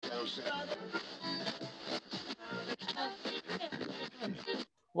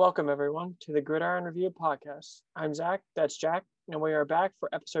Welcome, everyone, to the Gridiron Review Podcast. I'm Zach, that's Jack, and we are back for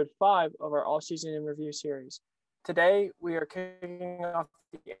episode 5 of our Offseason in Review series. Today, we are kicking off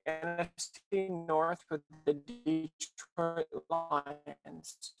the NFC North with the Detroit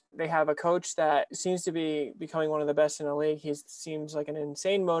Lions. They have a coach that seems to be becoming one of the best in the league. He seems like an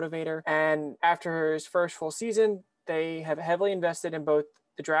insane motivator, and after his first full season, they have heavily invested in both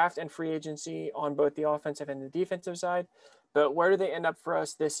the draft and free agency on both the offensive and the defensive side. But where do they end up for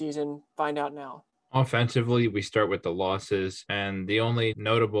us this season? Find out now. Offensively, we start with the losses, and the only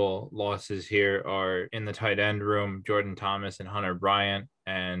notable losses here are in the tight end room, Jordan Thomas and Hunter Bryant,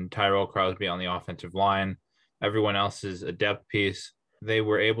 and Tyrell Crosby on the offensive line. Everyone else is a depth piece. They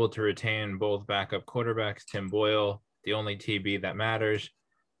were able to retain both backup quarterbacks, Tim Boyle, the only TB that matters,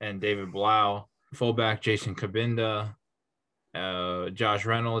 and David Blau, fullback Jason Kabinda, Josh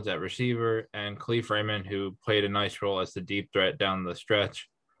Reynolds at receiver, and Khalif Raymond, who played a nice role as the deep threat down the stretch.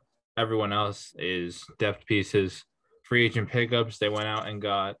 Everyone else is depth pieces. Free agent pickups, they went out and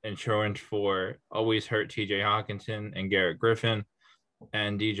got insurance for always hurt TJ Hawkinson and Garrett Griffin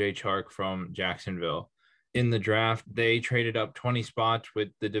and DJ Chark from Jacksonville. In the draft, they traded up 20 spots with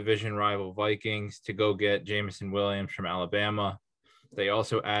the division rival Vikings to go get Jamison Williams from Alabama. They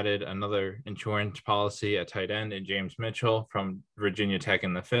also added another insurance policy at tight end in James Mitchell from Virginia Tech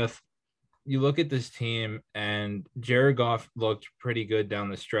in the 5th. You look at this team, and Jared Goff looked pretty good down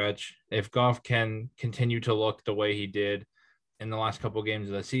the stretch. If Goff can continue to look the way he did in the last couple of games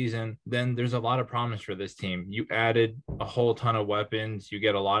of the season, then there's a lot of promise for this team. You added a whole ton of weapons. You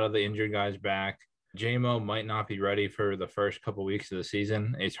get a lot of the injured guys back. J-Mo might not be ready for the first couple weeks of the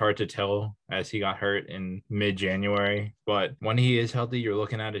season. It's hard to tell as he got hurt in mid-January. But when he is healthy, you're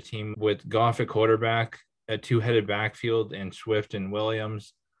looking at a team with Goff at quarterback, a two-headed backfield in Swift and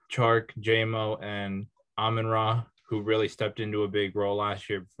Williams, Chark, J-Mo, and Amon-Ra, who really stepped into a big role last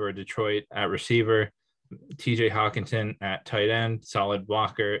year for Detroit at receiver, TJ Hawkinson at tight end, solid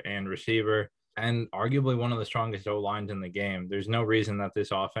blocker and receiver, and arguably one of the strongest O-lines in the game. There's no reason that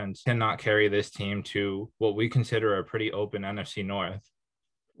this offense cannot carry this team to what we consider a pretty open NFC North.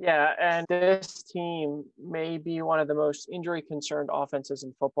 Yeah, and this team may be one of the most injury-concerned offenses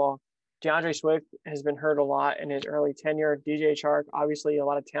in football. DeAndre Swift has been hurt a lot in his early tenure. DJ Chark, obviously a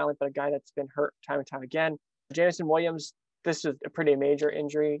lot of talent, but a guy that's been hurt time and time again. Jamison Williams, this is a pretty major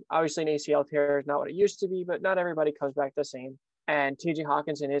injury. Obviously, an ACL tear is not what it used to be, but not everybody comes back the same. And TJ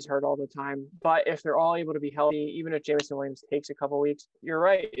Hawkinson is hurt all the time. But if they're all able to be healthy, even if Jamison Williams takes a couple weeks, you're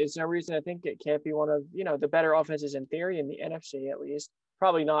right. There's no reason to think it can't be one of, the better offenses in theory in the NFC at least.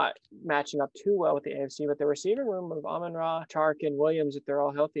 Probably not matching up too well with the AFC, but the receiving room of Amon-Ra, Chark, and Williams, if they're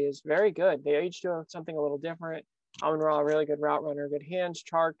all healthy, is very good. They each do something a little different. Amon-Ra, a really good route runner, good hands.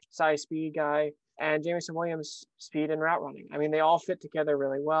 Chark, size speed guy. And Jamison Williams, speed and route running. I mean, they all fit together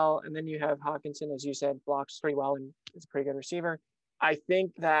really well. And then you have Hawkinson, as you said, blocks pretty well and is a pretty good receiver. I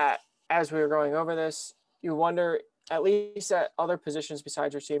think that as we were going over this, you wonder, at least at other positions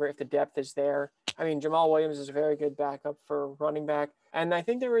besides receiver, if the depth is there. I mean, Jamal Williams is a very good backup for running back. And I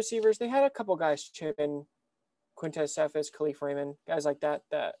think the receivers, they had a couple guys chip in, Quintez Cephas, Khalif Raymond, guys like that,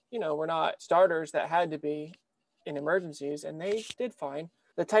 were not starters that had to be in emergencies, and they did fine.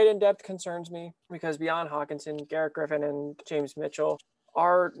 The tight end depth concerns me because beyond Hawkinson, Garrett Griffin and James Mitchell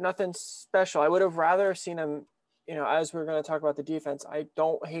are nothing special. I would have rather seen them, as we're going to talk about the defense. I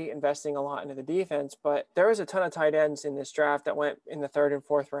don't hate investing a lot into the defense, but there was a ton of tight ends in this draft that went in the 3rd and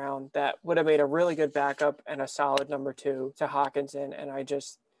 4th round that would have made a really good backup and a solid number 2 to Hawkinson. And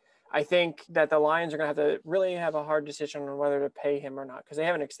I think that the Lions are going to have to really have a hard decision on whether to pay him or not, because they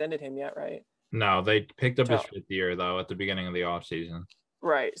haven't extended him yet, right? No, they picked up his 5th year, though, at the beginning of the offseason.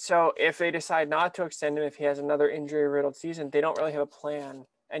 Right. So if they decide not to extend him, if he has another injury-riddled season, they don't really have a plan.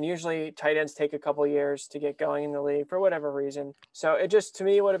 And usually tight ends take a couple years to get going in the league for whatever reason. So it just, to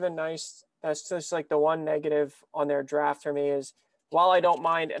me, would have been nice. That's just like the one negative on their draft for me is, while I don't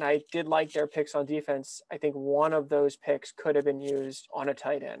mind, and I did like their picks on defense, I think one of those picks could have been used on a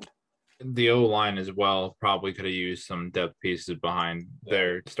tight end. The O-line as well probably could have used some depth pieces behind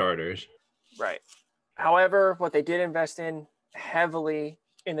their starters. Right. However, what they did invest in heavily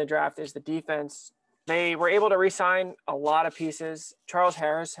in the draft is the defense. They were able to re-sign a lot of pieces. Charles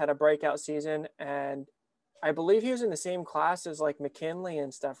Harris had a breakout season, and I believe he was in the same class as like McKinley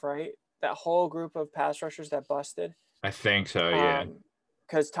and stuff, right? That whole group of pass rushers that busted. I think so, yeah.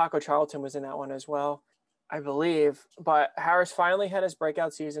 Because Taco Charlton was in that one as well, I believe. But Harris finally had his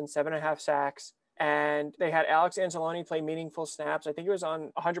breakout season, 7.5 sacks. And they had Alex Anzalone play meaningful snaps. I think he was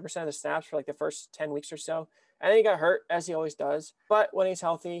on 100% of the snaps for like the first 10 weeks or so. And he got hurt, as he always does. But when he's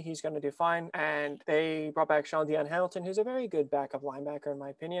healthy, he's going to do fine. And they brought back Sean Deion Hamilton, who's a very good backup linebacker, in my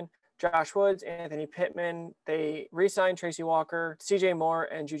opinion. Josh Woods, Anthony Pittman. They re-signed Tracy Walker, CJ Moore,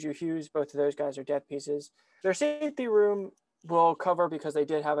 and Juju Hughes. Both of those guys are depth pieces. Their safety room will cover because they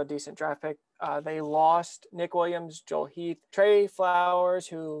did have a decent draft pick. They lost Nick Williams, Joel Heath, Trey Flowers,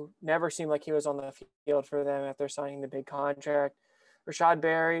 who never seemed like he was on the field for them after signing the big contract, Rashad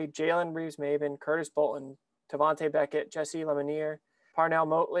Berry, Jalen Reeves-Maben, Curtis Bolton, Tavante Beckett, Jesse Lemonier, Parnell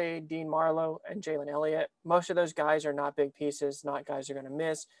Motley, Dean Marlowe, and Jalen Elliott. Most of those guys are not big pieces, not guys you're going to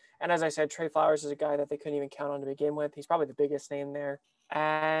miss. And as I said, Trey Flowers is a guy that they couldn't even count on to begin with. He's probably the biggest name there.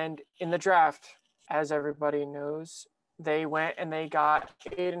 And in the draft, as everybody knows, they went and they got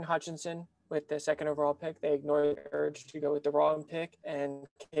Aiden Hutchinson with the second overall pick. They ignored the urge to go with the wrong pick and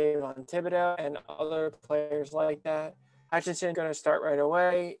came on Thibodeau and other players like that. Hutchinson going to start right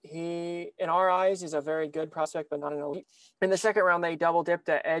away. He, in our eyes, is a very good prospect, but not an elite. In the second round, they double dipped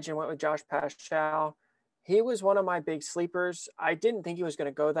at edge and went with Josh Paschal. He was one of my big sleepers. I didn't think he was going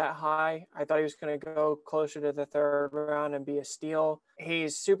to go that high. I thought he was going to go closer to the third round and be a steal.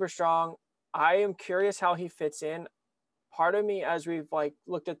 He's super strong. I am curious how he fits in. Part of me, as we've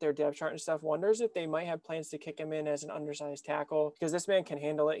looked at their depth chart and stuff, wonders if they might have plans to kick him in as an undersized tackle, because this man can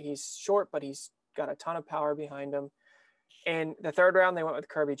handle it. He's short, but he's got a ton of power behind him. In the third round, they went with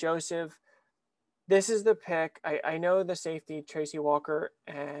Kirby Joseph. This is the pick. I know the safety, Tracy Walker,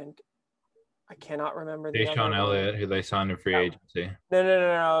 and I cannot remember the Sean Elliott, who they signed in free agency.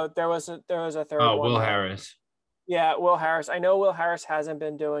 No. There was a third one. Will Harris. Yeah, Will Harris. I know Will Harris hasn't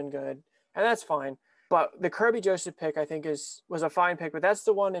been doing good, and that's fine. But the Kirby Joseph pick, I think, was a fine pick. But that's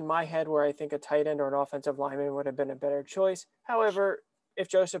the one in my head where I think a tight end or an offensive lineman would have been a better choice. However, if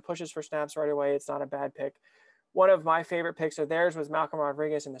Joseph pushes for snaps right away, it's not a bad pick. One of my favorite picks of theirs was Malcolm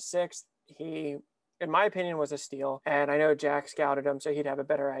Rodriguez in the 6th. He, in my opinion, was a steal. And I know Jack scouted him, so he'd have a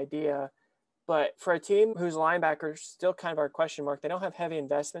better idea. But for a team whose linebackers still kind of are a question mark, they don't have heavy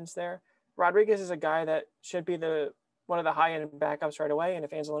investments there. Rodriguez is a guy that should be one of the high-end backups right away. And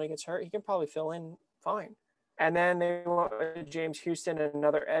if Anzalone gets hurt, he can probably fill in fine. And then they went with James Houston,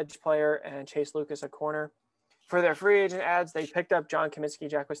 another edge player, and Chase Lucas, a corner. For their free agent ads, they picked up John Kaminsky.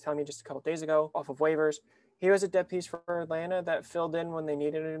 Jack was telling me just a couple days ago off of waivers. He was a depth piece for Atlanta that filled in when they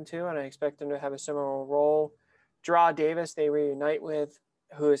needed him to, and I expect him to have a similar role. Jarrad Davis, they reunite with,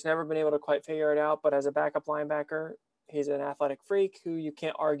 who has never been able to quite figure it out, but as a backup linebacker, he's an athletic freak who you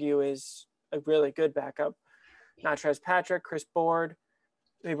can't argue is a really good backup. Natrez Patrick, Chris Board.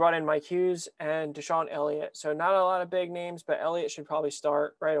 They brought in Mike Hughes and Deshaun Elliott. So not a lot of big names, but Elliott should probably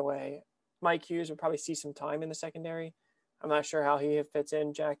start right away. Mike Hughes would probably see some time in the secondary. I'm not sure how he fits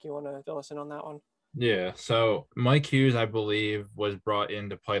in. Jack, you want to fill us in on that one? Yeah, so Mike Hughes, I believe, was brought in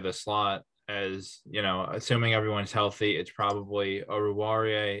to play the slot as, assuming everyone's healthy, it's probably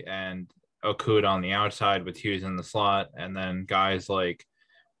Oruwariye and Okuda on the outside with Hughes in the slot, and then guys like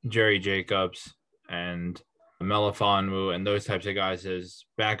Jerry Jacobs and Melifonwu and those types of guys as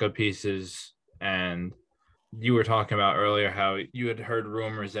backup pieces. And you were talking about earlier how you had heard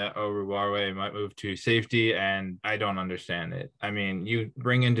rumors that Oruwariye might move to safety, and I don't understand it. I mean, you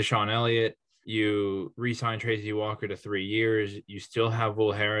bring in Deshaun Elliott, you re-sign Tracy Walker to 3 years. You still have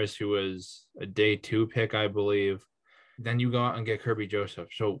Will Harris, who was a day 2 pick, I believe. Then you go out and get Kirby Joseph.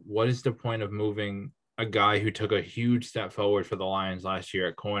 So what is the point of moving a guy who took a huge step forward for the Lions last year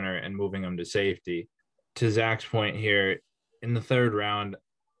at corner and moving him to safety? To Zach's point here, in the third round,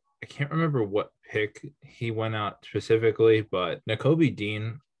 I can't remember what pick he went out specifically, but Nakobe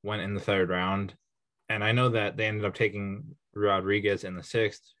Dean went in the third round. And I know that they ended up taking Rodriguez in the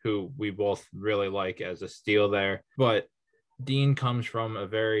 6th, who we both really like as a steal there. But Dean comes from a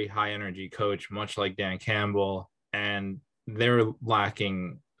very high energy coach, much like Dan Campbell, and they're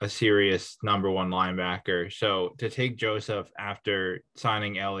lacking a serious number 1 linebacker. So to take Joseph after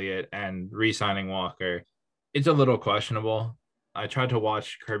signing Elliott and re-signing Walker, it's a little questionable. I tried to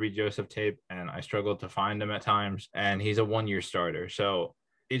watch Kirby Joseph tape and I struggled to find him at times, and he's a 1-year starter. So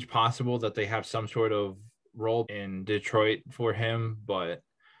it's possible that they have some sort of role in Detroit for him, but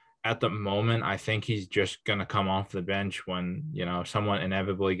at the moment, I think he's just going to come off the bench when, someone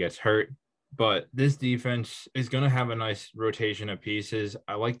inevitably gets hurt. But this defense is going to have a nice rotation of pieces.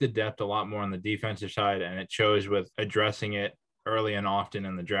 I like the depth a lot more on the defensive side, and it shows with addressing it early and often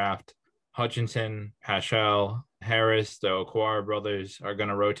in the draft. Hutchinson, Paschal, Harris, the Okwara brothers are going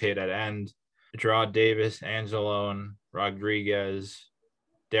to rotate at end. Jarrad Davis, Anzalone, Rodriguez,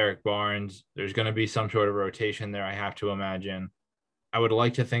 Derek Barnes. There's going to be some sort of rotation there, I have to imagine. I would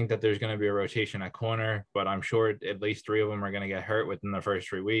like to think that there's going to be a rotation at corner, but I'm sure at least 3 of them are going to get hurt within the first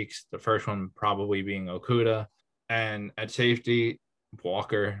 3 weeks. The first one probably being Okuda. And at safety,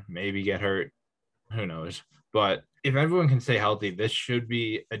 Walker maybe get hurt. Who knows? But if everyone can stay healthy, this should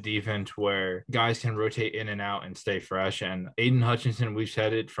be a defense where guys can rotate in and out and stay fresh. And Aiden Hutchinson, we've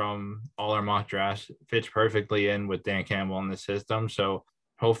said it from all our mock drafts, fits perfectly in with Dan Campbell in the system. So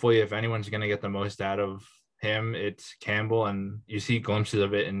hopefully if anyone's going to get the most out of him, it's Campbell, and you see glimpses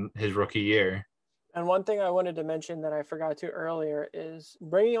of it in his rookie year. And one thing I wanted to mention that I forgot to earlier is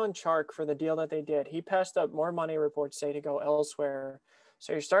bringing on Chark for the deal that they did. He passed up more money, reports say, to go elsewhere.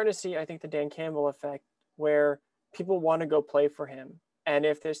 So you're starting to see, I think, the Dan Campbell effect where people want to go play for him. And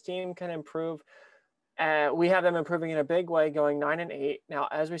if this team can improve, we have them improving in a big way, going 9-8. Now,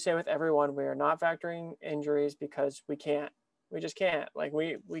 as we say with everyone, we are not factoring injuries because we can't. We just can't. Like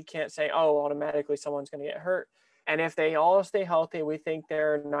we can't say, oh, automatically someone's going to get hurt. And if they all stay healthy, we think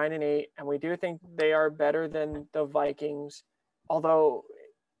they're 9-8, and we do think they are better than the Vikings. Although,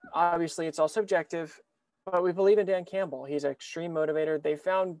 obviously, it's all subjective. But we believe in Dan Campbell. He's an extreme motivator. They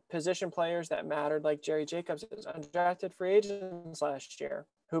found position players that mattered, like Jerry Jacobs, undrafted free agents last year,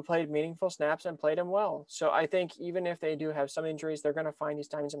 who played meaningful snaps and played him well. So I think even if they do have some injuries, they're going to find these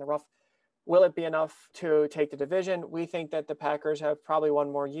diamonds in the rough. Will it be enough to take the division? We think that the Packers have probably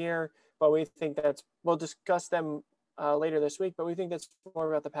one more year, but we think we'll discuss them later this week, but we think that's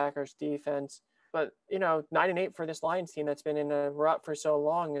more about the Packers defense. But, 9-8 for this Lions team that's been in a rut for so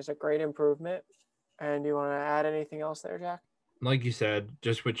long is a great improvement. And do you want to add anything else there, Jack? Like you said,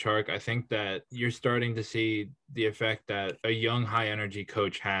 just with Chark, I think that you're starting to see the effect that a young, high-energy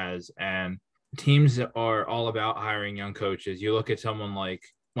coach has, and teams are all about hiring young coaches. You look at someone like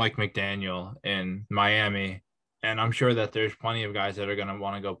Mike McDaniel in Miami, and I'm sure that there's plenty of guys that are going to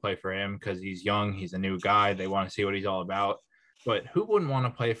want to go play for him because he's young, he's a new guy, they want to see what he's all about. But who wouldn't want to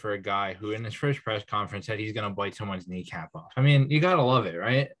play for a guy who in his first press conference said he's going to bite someone's kneecap off? I mean, you got to love it,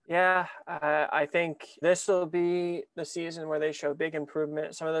 right? Yeah, I think this will be the season where they show big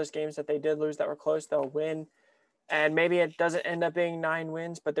improvement. Some of those games that they did lose that were close, they'll win. And maybe it doesn't end up being 9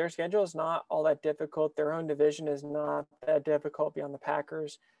 wins, but their schedule is not all that difficult. Their own division is not that difficult beyond the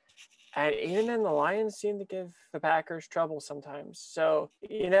Packers. And even then, the Lions seem to give the Packers trouble sometimes. So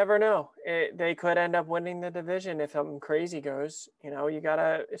you never know. They could end up winning the division if something crazy goes.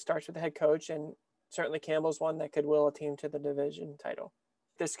 It starts with the head coach, and certainly Campbell's one that could will a team to the division title.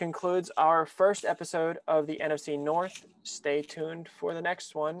 This concludes our first episode of the NFC North. Stay tuned for the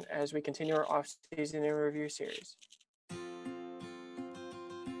next one as we continue our off-season review series.